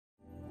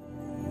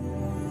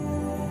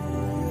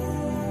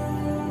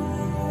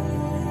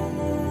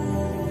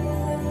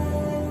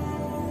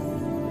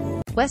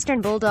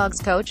Western Bulldogs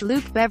coach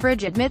Luke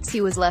Beveridge admits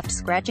he was left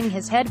scratching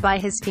his head by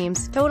his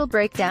team's total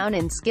breakdown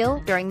in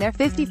skill during their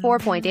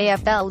 54-point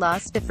AFL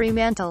loss to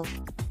Fremantle.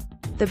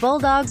 The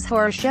Bulldogs'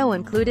 horror show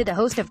included a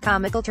host of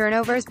comical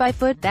turnovers by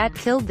foot that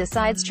killed the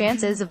side's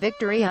chances of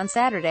victory on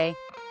Saturday.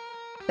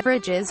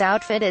 Beveridge's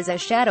outfit is a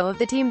shadow of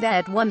the team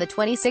that won the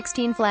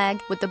 2016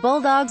 flag, with the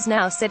Bulldogs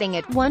now sitting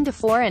at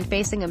 1-4 and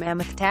facing a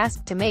mammoth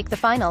task to make the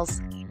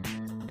finals.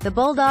 The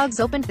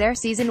Bulldogs opened their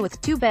season with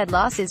 2 bad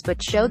losses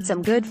but showed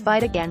some good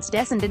fight against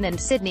Essendon and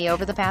Sydney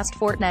over the past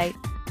fortnight.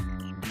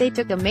 They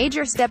took a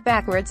major step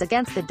backwards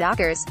against the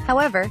Dockers,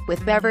 however,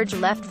 with Beveridge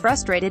left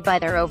frustrated by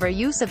their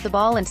overuse of the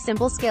ball and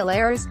simple skill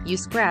errors. "You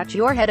scratch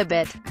your head a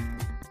bit.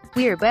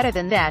 We're better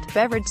than that,"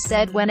 Beveridge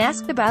said when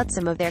asked about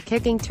some of their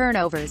kicking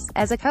turnovers.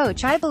 "As a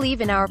coach, I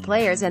believe in our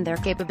players and their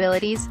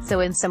capabilities,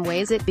 so in some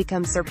ways it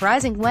becomes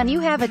surprising when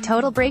you have a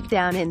total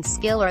breakdown in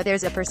skill or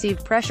there's a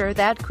perceived pressure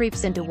that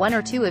creeps into one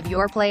or two of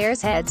your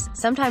players' heads.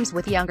 Sometimes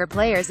with younger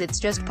players it's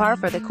just par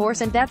for the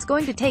course and that's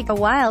going to take a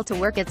while to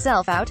work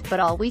itself out, but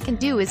all we can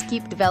do is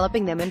keep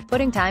developing them and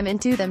putting time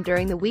into them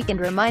during the week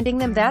and reminding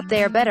them that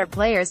they're better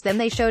players than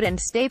they showed and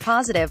stay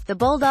positive." The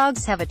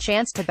Bulldogs have a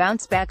chance to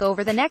bounce back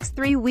over the next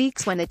 3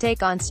 weeks when they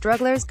take on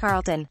strugglers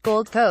Carlton,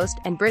 Gold Coast,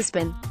 and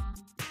Brisbane.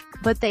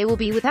 But they will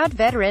be without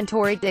veteran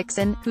Tory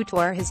Dixon, who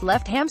tore his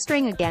left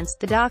hamstring against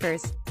the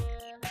Dockers.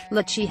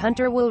 Lucci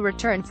Hunter will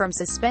return from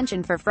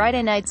suspension for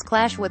Friday night's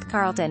clash with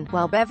Carlton,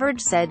 while Beveridge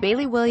said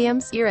Bailey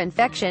Williams' ear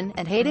infection,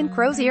 and Hayden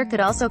Crozier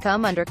could also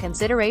come under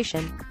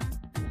consideration.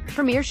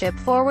 Premiership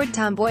forward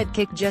Tom Boyd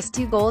kicked just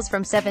 2 goals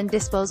from 7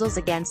 disposals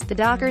against the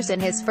Dockers in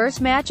his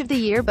first match of the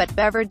year, but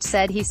Beveridge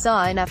said he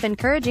saw enough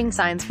encouraging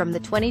signs from the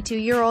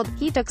 22-year-old.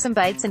 "He took some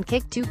bites and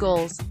kicked 2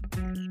 goals.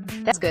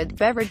 That's good,"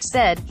 Beveridge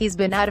said. "He's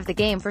been out of the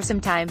game for some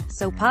time,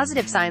 so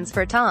positive signs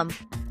for Tom."